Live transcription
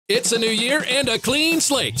It's a new year and a clean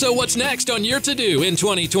slate. So what's next on your to-do in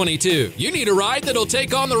 2022? You need a ride that'll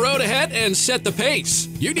take on the road ahead and set the pace.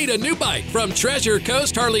 You need a new bike from Treasure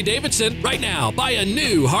Coast Harley-Davidson. Right now, buy a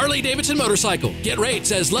new Harley-Davidson motorcycle. Get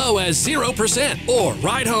rates as low as 0%. Or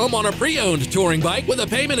ride home on a pre-owned touring bike with a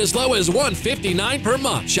payment as low as $159 per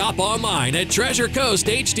month. Shop online at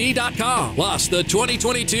TreasureCoastHD.com. Plus, the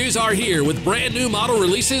 2022s are here with brand new model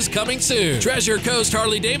releases coming soon. Treasure Coast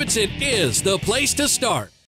Harley-Davidson is the place to start.